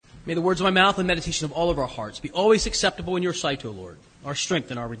May the words of my mouth and meditation of all of our hearts be always acceptable in your sight, O Lord, our strength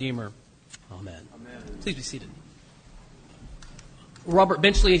and our Redeemer. Amen. Amen. Please be seated. Robert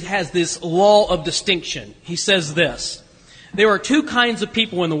Benchley has this law of distinction. He says this: there are two kinds of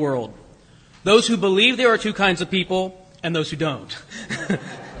people in the world. Those who believe there are two kinds of people and those who don't.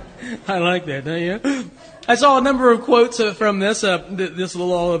 I like that, don't you? I saw a number of quotes from this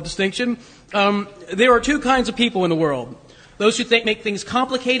law of distinction. There are two kinds of people in the world. Those who make things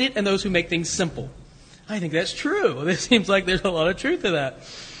complicated and those who make things simple. I think that's true. It seems like there's a lot of truth to that.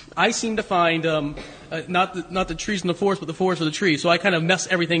 I seem to find not the trees in the forest, but the forest for the trees. So I kind of mess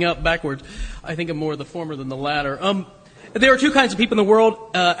everything up backwards. I think I'm more the former than the latter. There are two kinds of people in the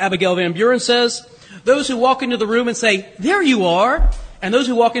world. Abigail Van Buren says, those who walk into the room and say, "There you are," and those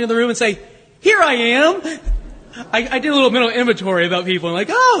who walk into the room and say, "Here I am." I did a little mental inventory about people. I'm like,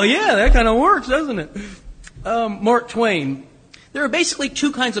 oh yeah, that kind of works, doesn't it? Mark Twain. There are basically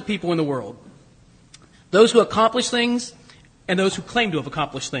two kinds of people in the world. Those who accomplish things and those who claim to have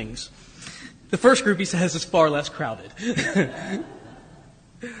accomplished things. The first group, he says, is far less crowded.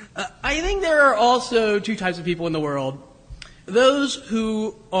 I think there are also two types of people in the world. Those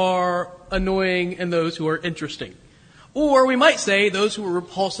who are annoying and those who are interesting. Or we might say those who are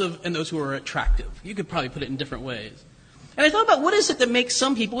repulsive and those who are attractive. You could probably put it in different ways. And I thought about what is it that makes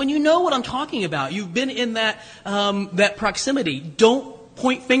some people, and you know what I'm talking about. You've been in that proximity. Don't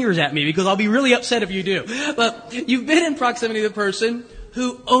point fingers at me because I'll be really upset if you do. But you've been in proximity to the person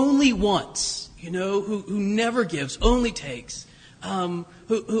who only wants, who never gives, only takes,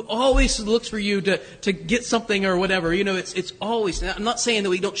 who always looks for you to get something or whatever. It's always, I'm not saying that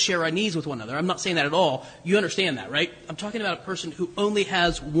we don't share our needs with one another. I'm not saying that at all. You understand that, right? I'm talking about a person who only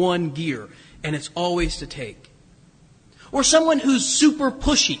has one gear, and it's always to take. Or someone who's super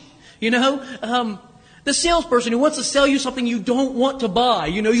pushy, the salesperson who wants to sell you something you don't want to buy.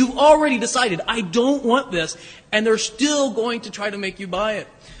 You've already decided, I don't want this, and they're still going to try to make you buy it.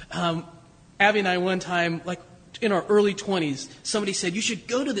 Abby and I one time, in our early 20s, somebody said, you should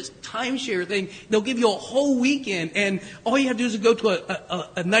go to this timeshare thing. They'll give you a whole weekend, and all you have to do is go to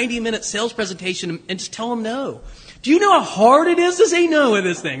a 90-minute sales presentation and just tell them no. Do you know how hard it is to say no at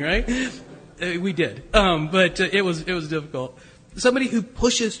this thing, right? We did, but it was difficult. Somebody who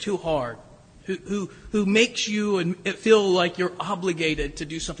pushes too hard, who makes you feel like you're obligated to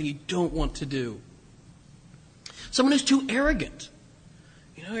do something you don't want to do. Someone who's too arrogant.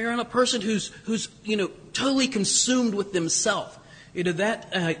 You're on a person who's totally consumed with themselves.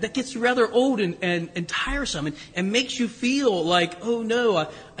 That gets rather old and tiresome and makes you feel like, oh no,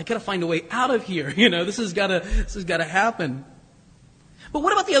 I gotta find a way out of here. This has gotta happen. But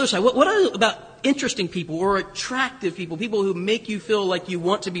what about the other side? What about interesting people or attractive people who make you feel like you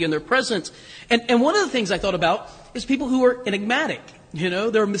want to be in their presence? And one of the things I thought about is people who are enigmatic.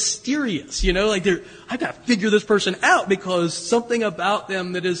 They're mysterious. I've got to figure this person out because something about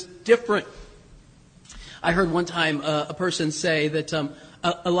them that is different. I heard one time a person say that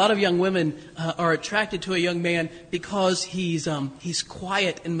a lot of young women are attracted to a young man because he's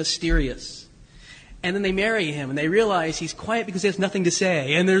quiet and mysterious. And then they marry him, and they realize he's quiet because he has nothing to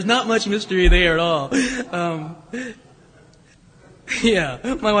say, and there's not much mystery there at all.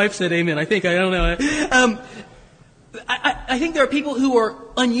 Yeah, my wife said amen. I don't know. I think there are people who are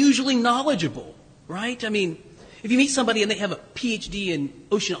unusually knowledgeable, right? I mean, if you meet somebody and they have a PhD in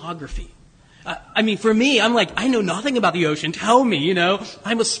oceanography, for me, I'm like, I know nothing about the ocean. Tell me,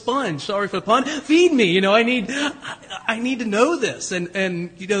 I'm a sponge. Sorry for the pun. Feed me, I need to know this.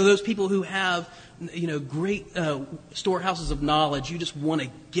 And those people who have great storehouses of knowledge. You just want to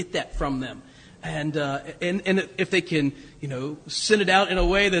get that from them, and if they can, send it out in a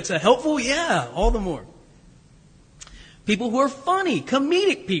way that's helpful, yeah, all the more. People who are funny,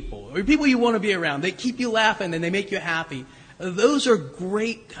 comedic people, or people you want to be around. They keep you laughing and they make you happy. Those are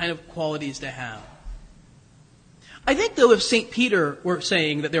great kind of qualities to have. I think, though, if St. Peter were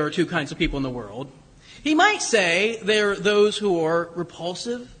saying that there are two kinds of people in the world, he might say there are those who are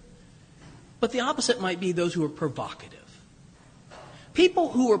repulsive. But the opposite might be those who are provocative. People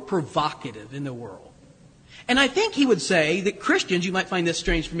who are provocative in the world. And I think he would say that Christians, you might find this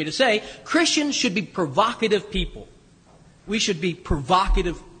strange for me to say, Christians should be provocative people. We should be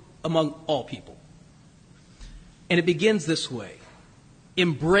provocative among all people. And it begins this way.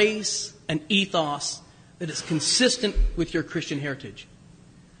 Embrace an ethos that is consistent with your Christian heritage.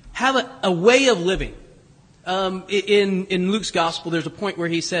 Have a way of living. In Luke's gospel, there's a point where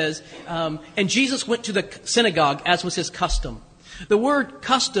he says, and Jesus went to the synagogue as was his custom. The word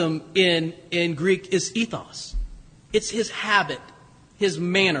custom in Greek is ethos. It's his habit, his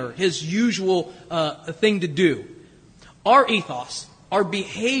manner, his usual thing to do. Our ethos Our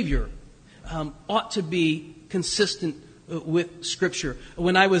behavior ought to be consistent with Scripture.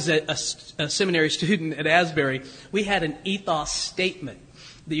 When I was a seminary student at Asbury, we had an ethos statement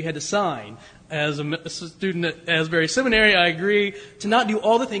that you had to sign. As a student at Asbury Seminary, I agree to not do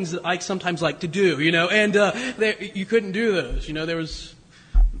all the things that I sometimes like to do, and you couldn't do those.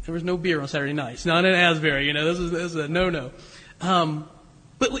 There was no beer on Saturday nights, not in Asbury. This is a no-no.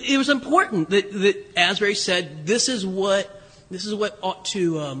 But it was important that Asbury said this is what ought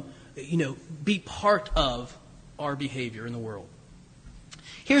to be part of our behavior in the world.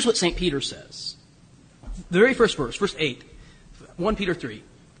 Here's what St. Peter says. The very first verse 8, 1 Peter 3.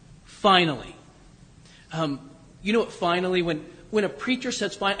 Finally. You know what finally, when a preacher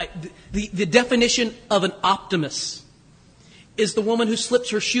says finally, the definition of an optimist is the woman who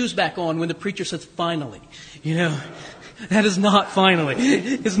slips her shoes back on when the preacher says finally. That is not finally.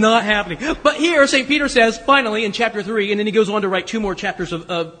 It's not happening. But here, St. Peter says, finally, in chapter 3, and then he goes on to write 2 more chapters of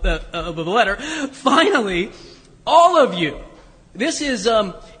the letter. Finally, all of you. This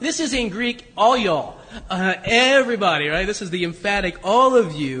is in Greek, all y'all. Everybody, right? This is the emphatic, all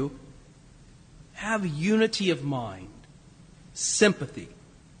of you have unity of mind, sympathy,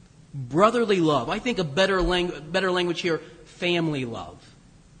 brotherly love. I think a better language here, family love,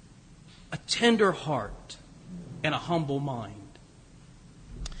 a tender heart, and a humble mind.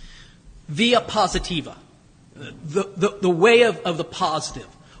 Via positiva, the way of the positive.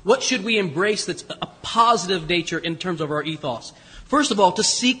 What should we embrace that's a positive nature in terms of our ethos? First of all, to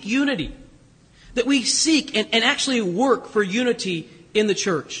seek unity. That we seek and actually work for unity in the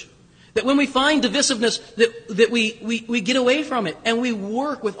church. That when we find divisiveness, that we get away from it and we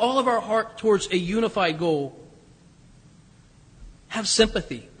work with all of our heart towards a unified goal. Have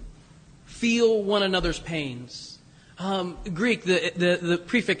sympathy. Feel one another's pains. Greek, the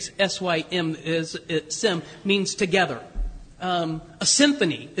prefix sym sim means together. A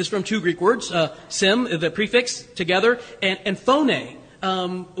symphony is from 2 Greek words, sim, the prefix, together, and phone,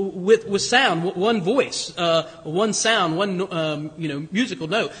 with sound, one voice, one sound, one musical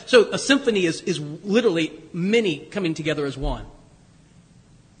note. So a symphony is literally many coming together as one.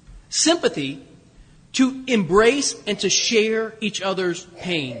 Sympathy, to embrace and to share each other's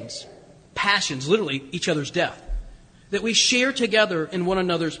pains, passions, literally each other's death. That we share together in one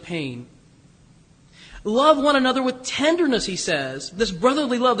another's pain. Love one another with tenderness, he says. This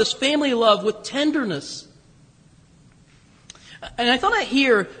brotherly love, this family love with tenderness. And I thought I'd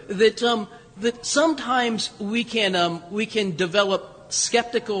hear that sometimes we can develop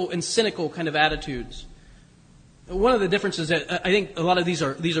skeptical and cynical kind of attitudes. One of the differences that I think a lot of these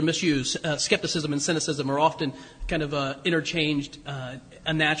are misused. Skepticism and cynicism are often kind of interchanged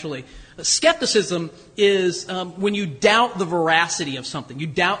unnaturally. Skepticism is when you doubt the veracity of something. You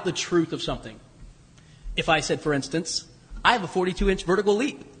doubt the truth of something. If I said, for instance, I have a 42-inch vertical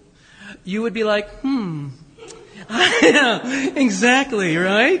leap, you would be like, yeah, exactly,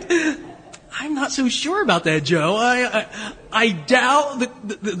 right? I'm not so sure about that, Joe. I doubt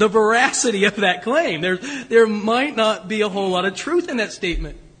the veracity of that claim. There might not be a whole lot of truth in that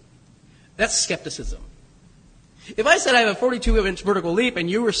statement. That's skepticism. If I said I have a 42-inch vertical leap and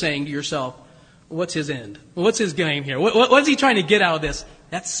you were saying to yourself, what's his end? What's his game here? What's he trying to get out of this?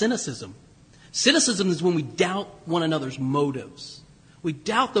 That's cynicism. Cynicism is when we doubt one another's motives. We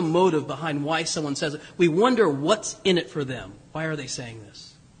doubt the motive behind why someone says it. We wonder what's in it for them. Why are they saying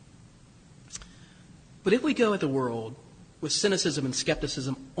this? But if we go at the world with cynicism and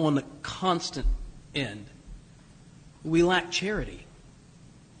skepticism on the constant end, we lack charity.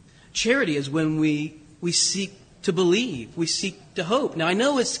 Charity is when we seek to believe, we seek to hope. Now, I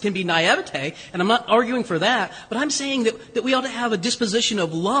know it can be naivete, and I'm not arguing for that, but I'm saying that we ought to have a disposition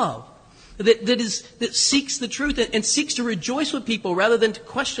of love that seeks the truth and seeks to rejoice with people rather than to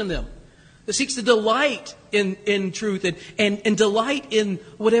question them. That seeks to delight in truth and delight in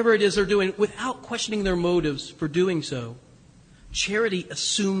whatever it is they're doing without questioning their motives for doing so. Charity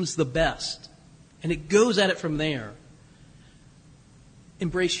assumes the best, and it goes at it from there.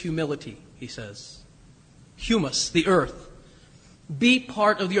 Embrace humility, he says. Humus, the earth. Be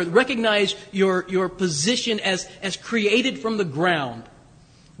part of the earth. Recognize your position as created from the ground.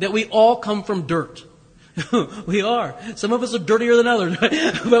 That we all come from dirt. We are. Some of us are dirtier than others,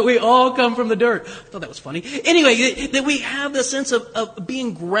 but we all come from the dirt. I thought that was funny. Anyway, that we have the sense of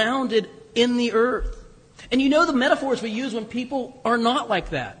being grounded in the earth. And the metaphors we use when people are not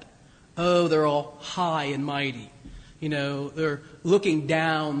like that. Oh, they're all high and mighty. They're looking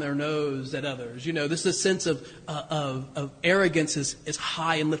down their nose at others. This is a sense of arrogance is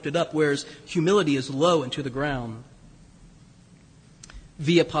high and lifted up, whereas humility is low and to the ground.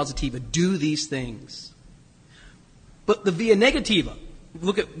 Via positiva, do these things. But the via negativa,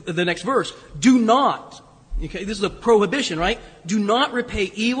 Look at the next verse. Do not. Okay, this is a prohibition, right? Do not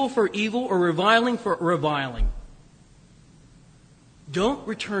repay evil for evil or reviling for reviling. Don't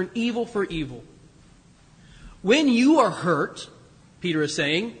return evil for evil. When you are hurt, Peter is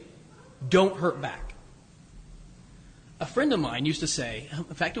saying, don't hurt back. A friend of mine used to say, in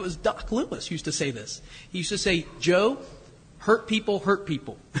fact, it was Doc Lewis used to say this. He used to say, Joe, hurt people hurt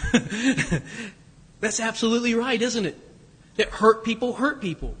people. That's absolutely right, isn't it? That hurt people hurt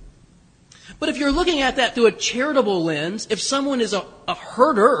people. But if you're looking at that through a charitable lens, if someone is a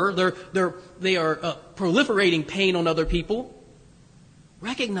hurter, they are proliferating pain on other people,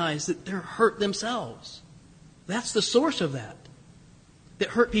 recognize that they're hurt themselves. That's the source of that. That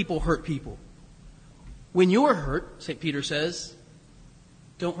hurt people hurt people. When you're hurt, St. Peter says,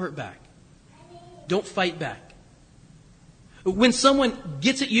 don't hurt back. Don't fight back. When someone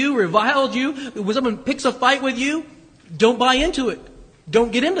gets at you, reviles you, when someone picks a fight with you, don't buy into it.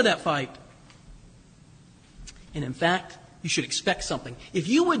 Don't get into that fight. And in fact, you should expect something. If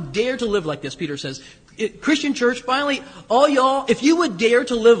you would dare to live like this, Peter says, Christian church, finally, all y'all, if you would dare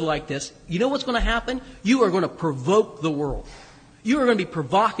to live like this, you know what's going to happen? You are going to provoke the world. You are going to be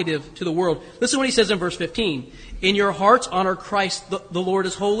provocative to the world. Listen to what he says in verse 15. In your hearts, honor Christ, the Lord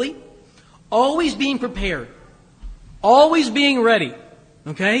is holy. Always being prepared. Always being ready.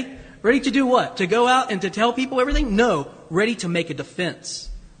 Okay? Ready to do what? To go out and to tell people everything? No. Ready to make a defense.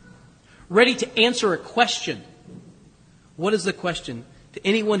 Ready to answer a question. What is the question? To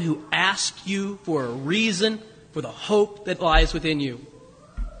anyone who asks you for a reason for the hope that lies within you.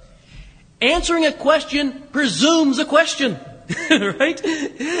 Answering a question presumes a question. Right?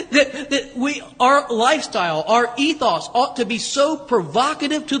 Our lifestyle, our ethos ought to be so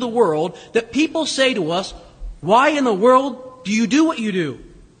provocative to the world that people say to us, why in the world do you do what you do?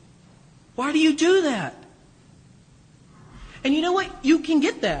 Why do you do that? And you know what? You can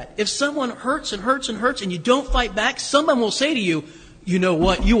get that. If someone hurts and hurts and hurts and you don't fight back, someone will say to you, you know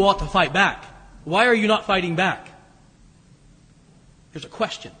what? You ought to fight back. Why are you not fighting back? There's a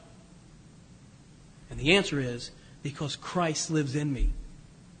question. And the answer is, because Christ lives in me.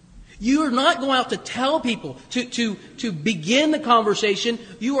 You are not going out to tell people, to begin the conversation.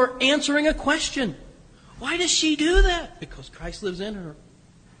 You are answering a question. Why does she do that? Because Christ lives in her.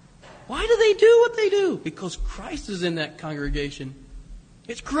 Why do they do what they do? Because Christ is in that congregation.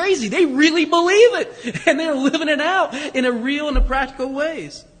 It's crazy. They really believe it. And they're living it out in a real and a practical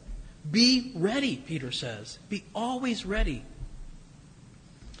ways. Be ready, Peter says. Be always ready.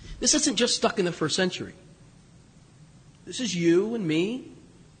 This isn't just stuck in the first century. This is you and me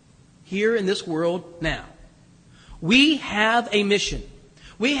here in this world now. We have a mission.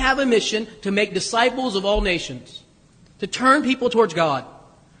 We have a mission to make disciples of all nations, to turn people towards God.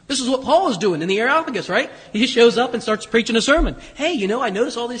 This is what Paul is doing in the Areopagus, right? He shows up and starts preaching a sermon. Hey, I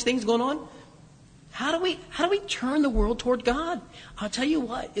notice all these things going on. How do we turn the world toward God? I'll tell you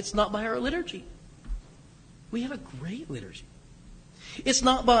what, it's not by our liturgy. We have a great liturgy. It's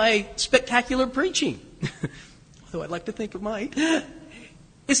not by spectacular preaching. Although I'd like to think it might.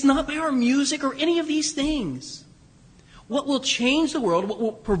 It's not by our music or any of these things. What will change the world, what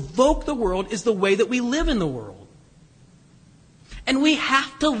will provoke the world, is the way that we live in the world. And we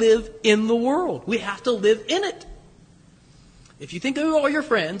have to live in the world. We have to live in it. If you think of all your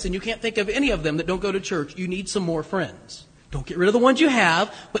friends and you can't think of any of them that don't go to church, you need some more friends. Don't get rid of the ones you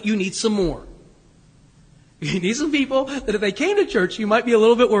have, but you need some more. You need some people that if they came to church, you might be a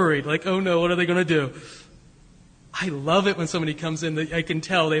little bit worried. Like, oh no, what are they going to do? I love it when somebody comes in that I can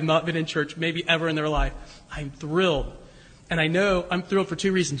tell they've not been in church maybe ever in their life. I'm thrilled. And I know I'm thrilled for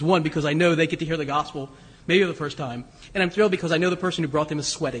two reasons. One, because I know they get to hear the gospel maybe for the first time. And I'm thrilled because I know the person who brought them is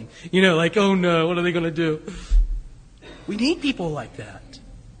sweating. Like, oh no, what are they going to do? We need people like that.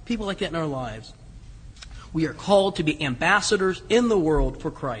 People like that in our lives. We are called to be ambassadors in the world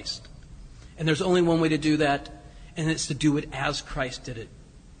for Christ. And there's only one way to do that, and it's to do it as Christ did it.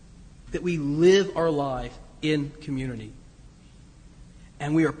 That we live our life in community.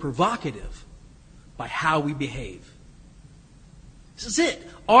 And we are provocative by how we behave. This is it.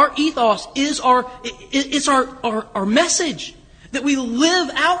 Our ethos is our message. That we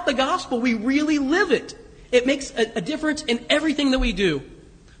live out the gospel. We really live it. It makes a difference in everything that we do.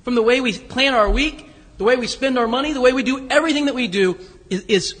 From the way we plan our week, the way we spend our money, the way we do everything that we do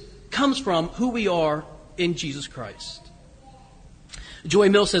comes from who we are in Jesus Christ. Joy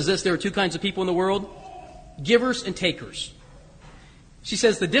Mill says this: there are two kinds of people in the world, givers and takers. She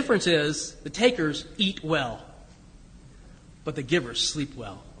says the difference is the takers eat well, but the givers sleep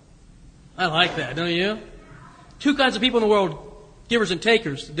well. I like that, don't you? Two kinds of people in the world, givers and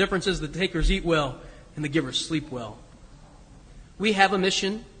takers. The difference is the takers eat well and the givers sleep well. We have a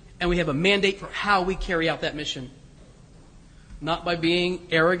mission, and we have a mandate for how we carry out that mission. Not by being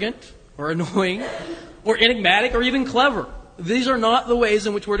arrogant or annoying or enigmatic or even clever. These are not the ways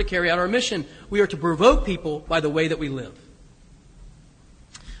in which we're to carry out our mission. We are to provoke people by the way that we live.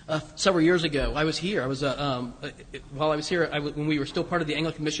 Several years ago, I was here. While I was here, when we were still part of the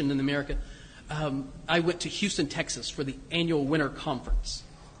Anglican Mission in America, I went to Houston, Texas for the annual winter conference.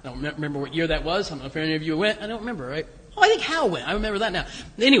 I don't remember what year that was. I don't know if any of you went. I don't remember, right? Oh, I think Hal went. I remember that now.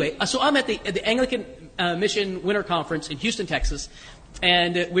 Anyway, so I'm at the Anglican Mission Winter Conference in Houston, Texas,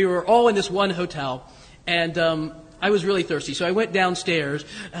 and we were all in this one hotel, and I was really thirsty, so I went downstairs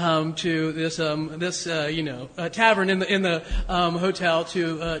to this tavern in the hotel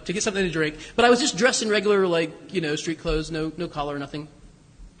to get something to drink. But I was just dressed in regular street clothes, no collar, nothing.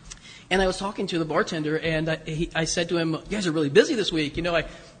 And I was talking to the bartender, and I said to him, "You guys are really busy this week." I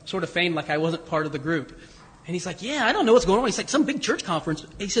sort of feigned like I wasn't part of the group. And he's like, "Yeah, I don't know what's going on." He's like, "Some big church conference."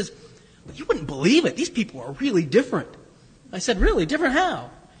 And he says, "But you wouldn't believe it. These people are really different." I said, "Really? Different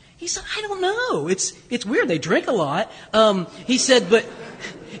how?" He said, "I don't know. It's weird. They drink a lot." He said,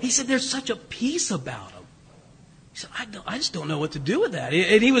 "There's such a peace about them." He said, "I just don't know what to do with that."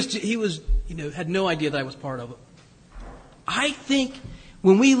 And he was had no idea that I was part of it. I think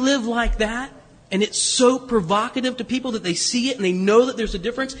when we live like that, and it's so provocative to people that they see it and they know that there's a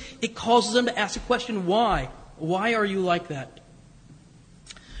difference, it causes them to ask the question, why? Why are you like that?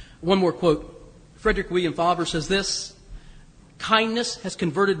 One more quote. Frederick William Faber says this: "Kindness has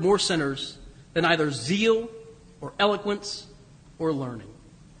converted more sinners than either zeal or eloquence or learning."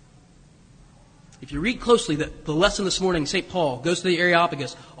 If you read closely the lesson this morning, St. Paul goes to the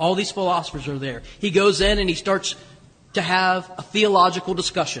Areopagus. All these philosophers are there. He goes in and he starts to have a theological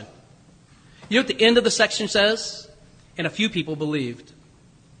discussion. You know what the end of the section says? "And a few people believed."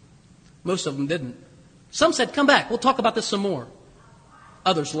 Most of them didn't. Some said, "Come back, we'll talk about this some more."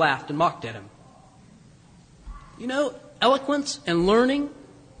 Others laughed and mocked at him. Eloquence and learning,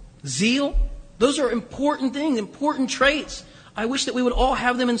 zeal, those are important things, important traits. I wish that we would all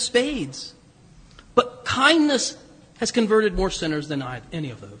have them in spades. But kindness has converted more sinners than any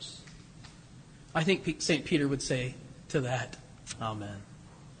of those. I think St. Peter would say to that, amen.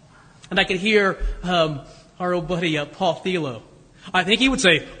 And I could hear our old buddy Paul Thelo. I think he would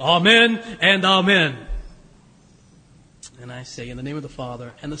say, amen and amen. And I say, in the name of the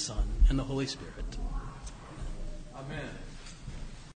Father and the Son and the Holy Spirit. Amen.